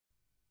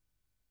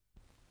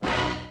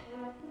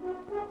Strength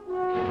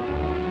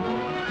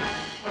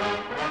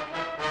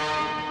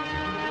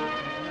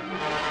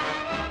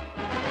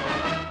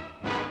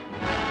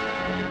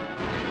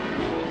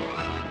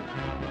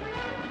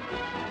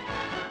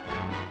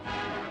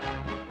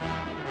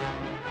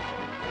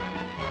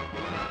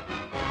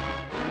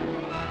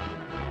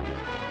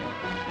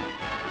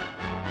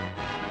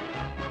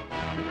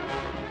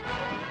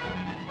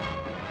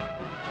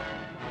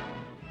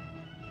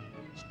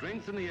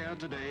in the air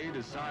today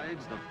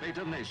decides the fate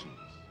of nations.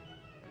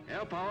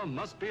 Air power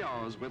must be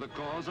ours where the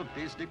cause of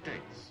peace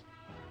dictates.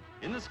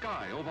 In the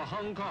sky over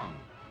Hong Kong,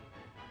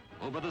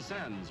 over the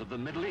sands of the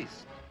Middle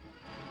East.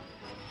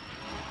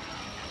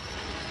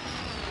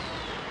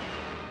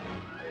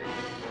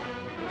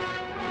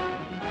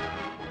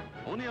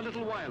 Only a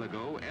little while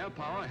ago, air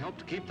power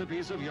helped keep the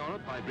peace of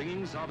Europe by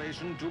bringing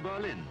salvation to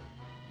Berlin.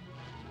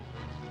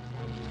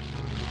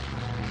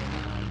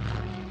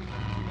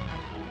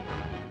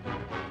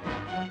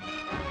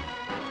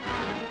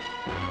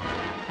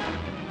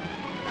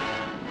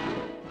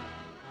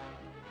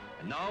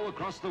 Now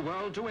across the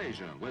world to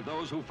Asia, where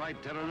those who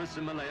fight terrorists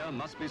in Malaya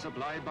must be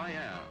supplied by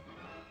air.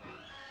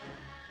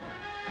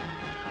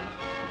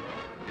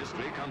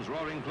 History comes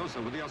roaring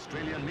closer with the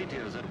Australian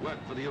meteors at work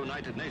for the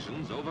United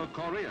Nations over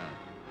Korea.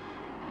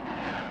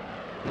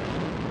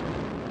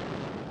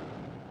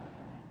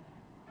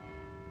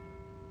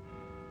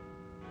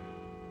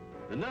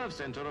 The nerve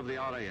centre of the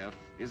RAF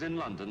is in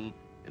London,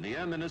 in the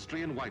Air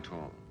Ministry in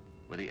Whitehall,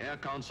 where the Air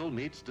Council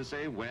meets to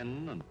say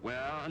when and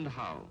where and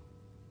how.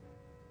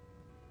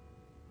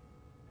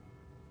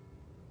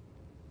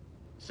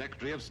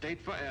 Secretary of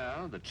State for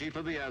Air, the Chief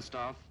of the Air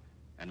Staff,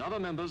 and other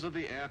members of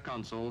the Air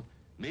Council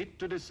meet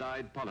to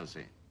decide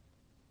policy.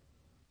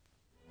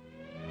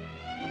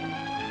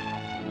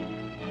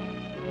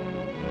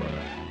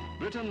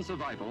 Britain's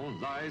survival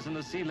lies in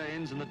the sea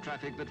lanes and the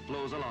traffic that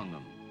flows along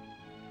them.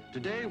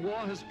 Today, war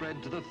has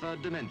spread to the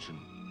third dimension,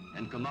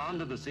 and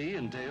command of the sea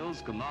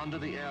entails command of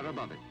the air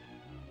above it.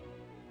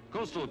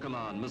 Coastal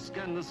Command must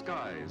scan the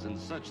skies and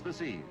search the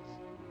seas.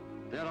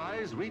 Their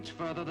eyes reach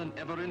further than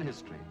ever in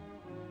history.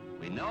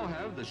 We now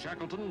have the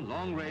Shackleton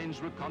long-range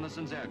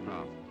reconnaissance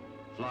aircraft,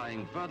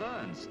 flying further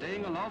and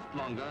staying aloft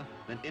longer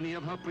than any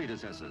of her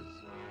predecessors.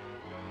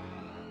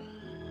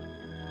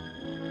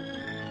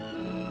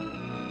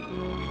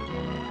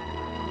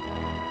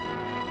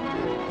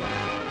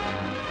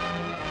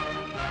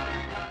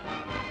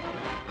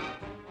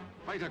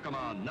 Fighter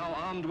Command, now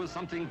armed with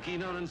something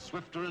keener and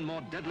swifter and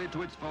more deadly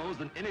to its foes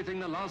than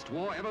anything the last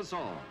war ever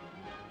saw.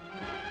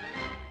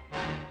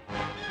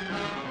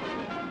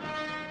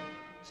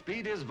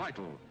 Speed is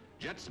vital.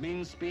 Jets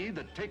mean speed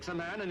that takes a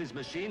man and his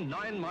machine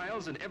 9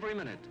 miles in every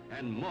minute,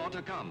 and more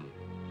to come.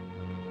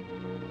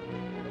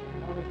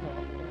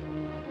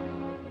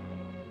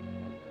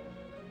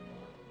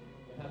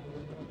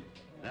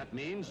 That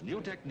means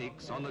new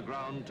techniques on the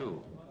ground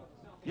too.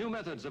 New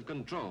methods of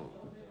control.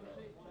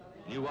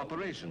 New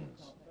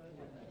operations.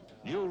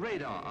 New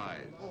radar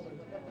eyes.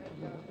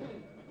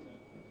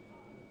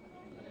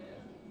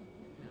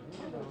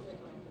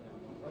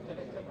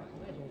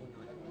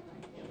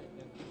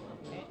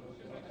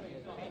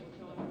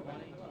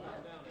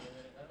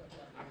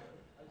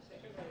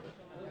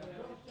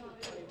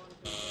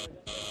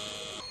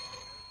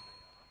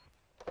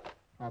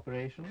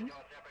 Operations.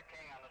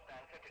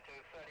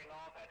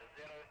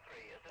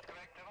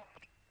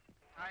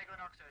 Tiger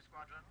and Oxo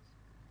squadrons,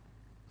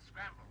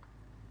 scramble.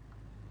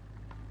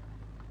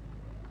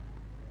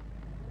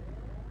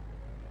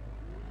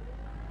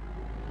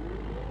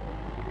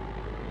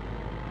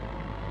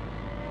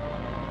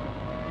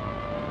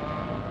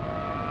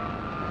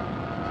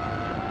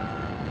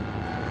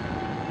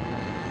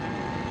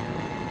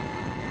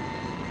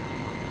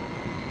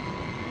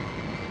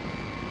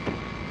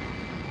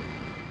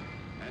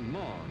 And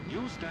more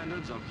new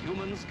standards of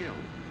human skill.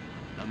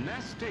 The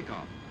mass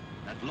takeoff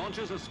that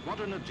launches a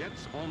squadron of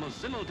jets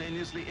almost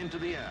simultaneously into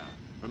the air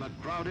from a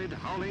crowded,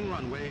 howling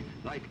runway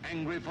like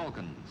angry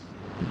falcons.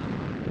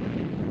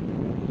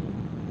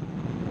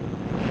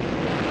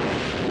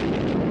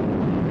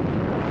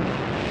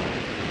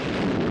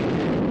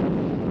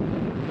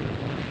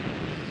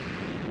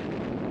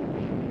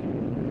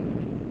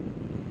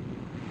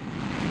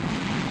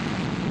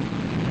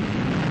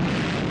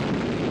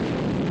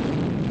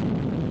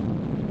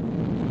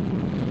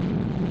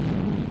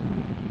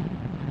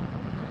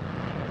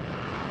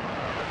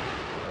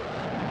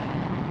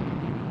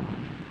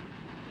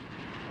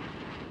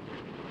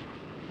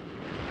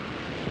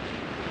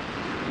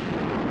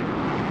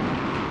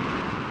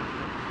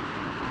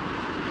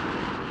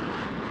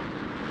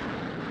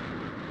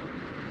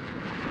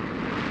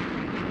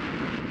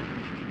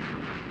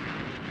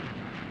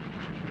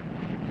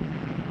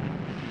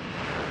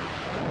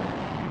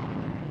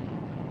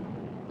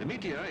 The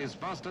Meteor is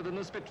faster than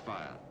the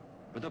Spitfire,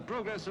 but the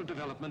progress of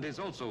development is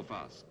also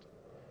fast.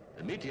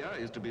 The Meteor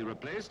is to be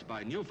replaced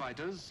by new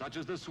fighters such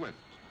as the Swift.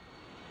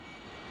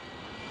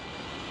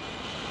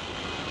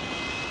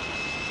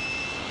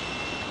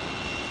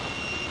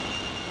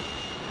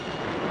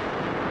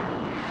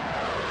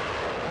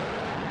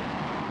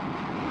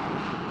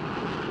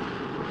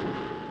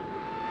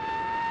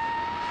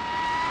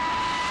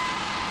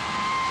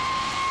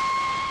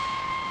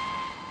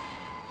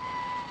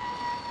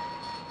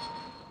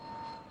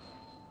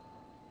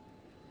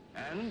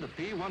 And the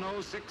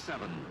P-1067,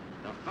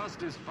 the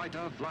fastest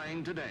fighter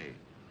flying today.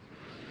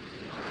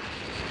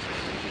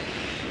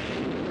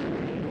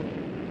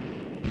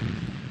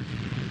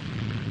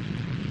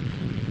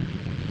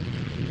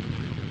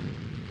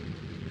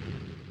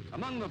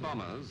 Among the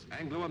bombers,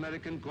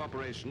 Anglo-American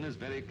cooperation is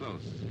very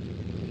close.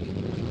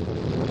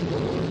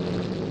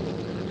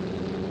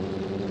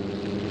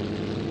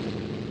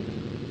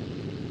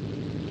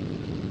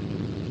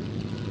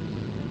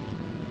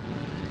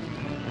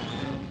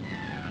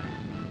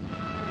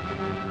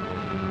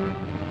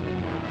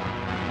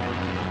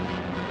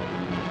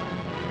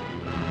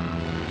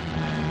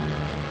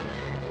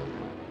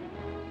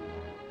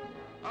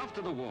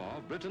 After the war,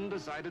 Britain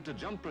decided to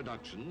jump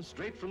production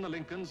straight from the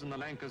Lincolns and the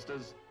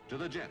Lancasters to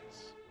the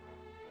jets.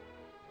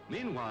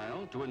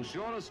 Meanwhile, to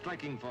ensure a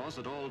striking force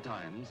at all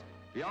times,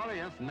 the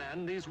RAF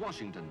manned these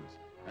Washingtons,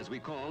 as we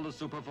call the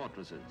super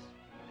fortresses.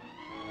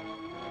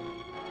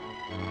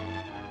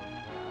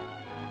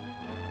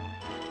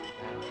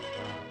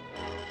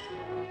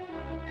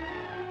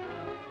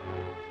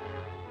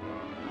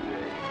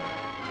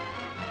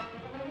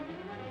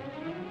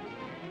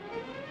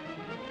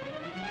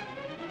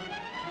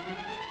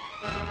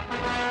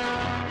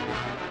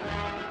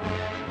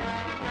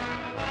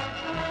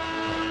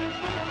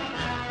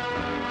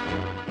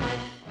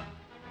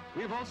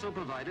 We've also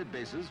provided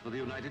bases for the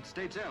United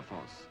States Air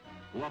Force,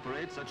 who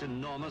operate such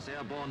enormous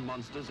airborne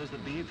monsters as the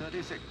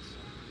B-36,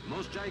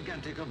 most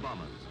gigantic of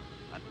bombers,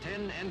 a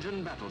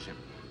 10-engine battleship,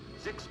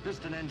 6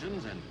 piston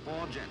engines and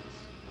 4 jets.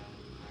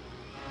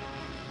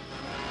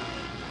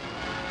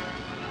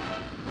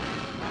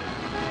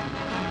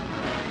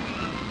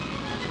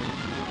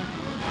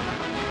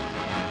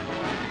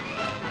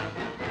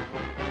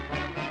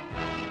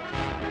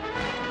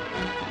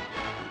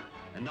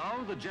 And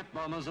now the jet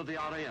bombers of the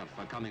RAF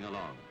are coming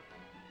along.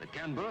 The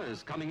Canberra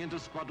is coming into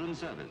squadron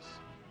service.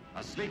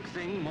 A sleek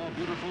thing more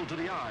beautiful to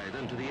the eye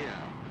than to the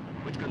ear,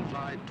 which can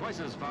fly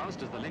twice as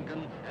fast as the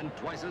Lincoln and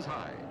twice as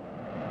high.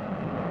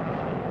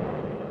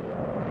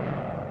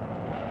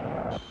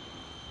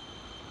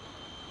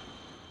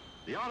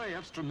 The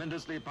RAF's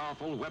tremendously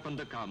powerful weapon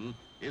to come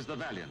is the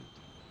Valliant,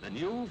 the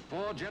new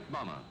 4-jet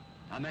bomber,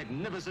 a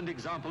magnificent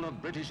example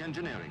of British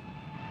engineering.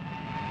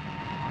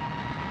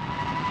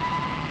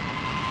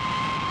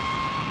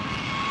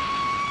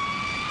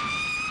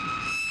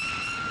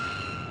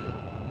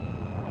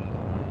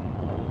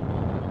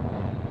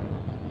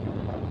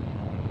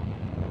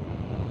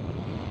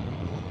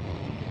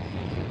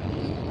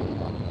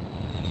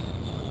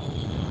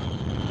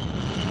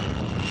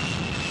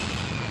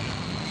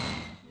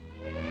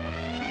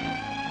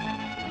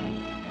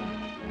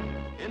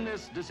 In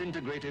this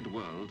disintegrated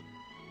world,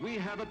 we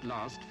have at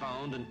last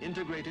found an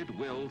integrated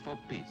will for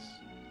peace.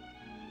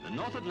 The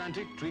North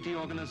Atlantic Treaty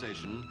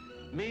Organization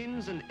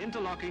means an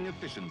interlocking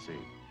efficiency,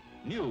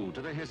 new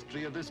to the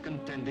history of this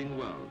contending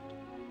world.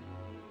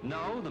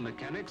 Now the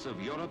mechanics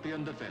of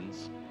European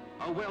defense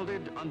are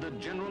welded under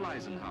General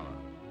Eisenhower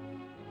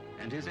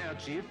and his Air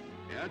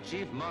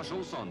Chief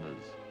Marshal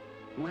Saunders,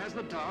 who has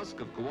the task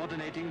of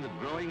coordinating the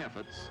growing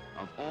efforts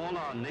of all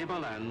our neighbor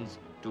lands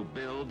to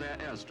build their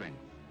air strength.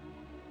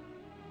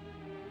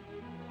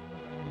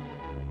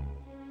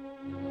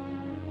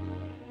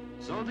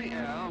 So the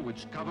air,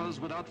 which covers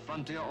without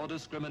frontier or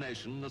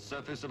discrimination the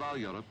surface of our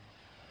Europe,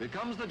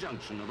 becomes the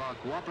junction of our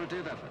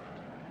cooperative effort.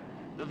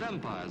 The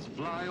vampires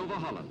fly over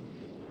Holland.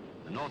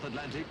 The North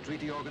Atlantic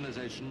Treaty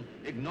Organization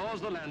ignores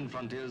the land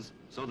frontiers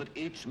so that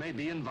each may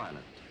be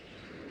inviolate.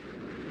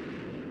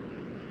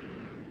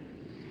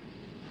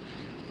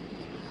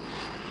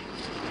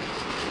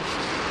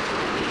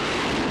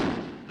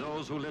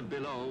 Those who live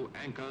below,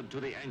 anchored to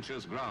the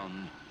anxious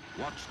ground,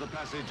 watch the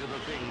passage of the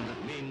thing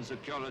that means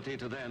security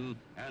to them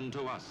and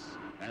to us,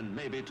 and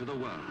maybe to the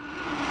world.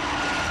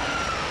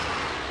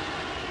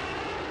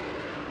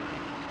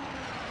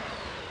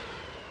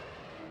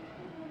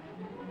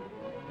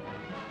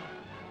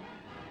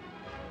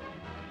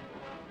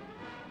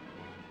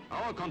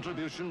 Our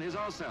contribution is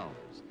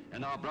ourselves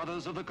and our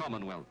brothers of the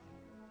Commonwealth,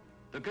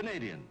 the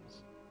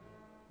Canadians,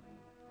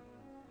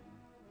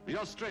 the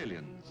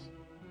Australians,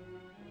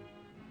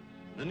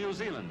 the New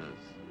Zealanders,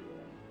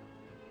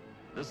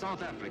 the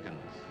South Africans,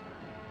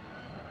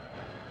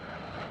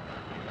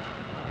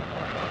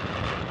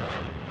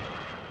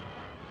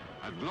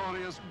 a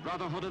glorious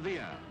brotherhood of the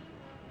air,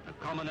 a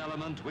common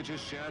element which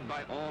is shared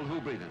by all who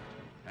breathe it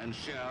and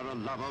share a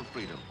love of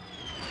freedom.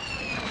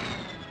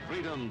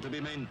 Freedom to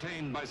be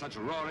maintained by such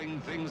roaring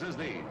things as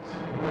these.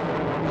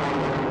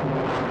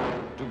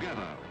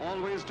 Together,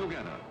 always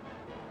together,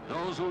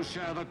 those who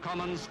share the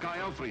common sky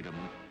of freedom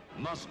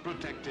must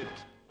protect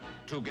it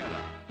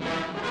together.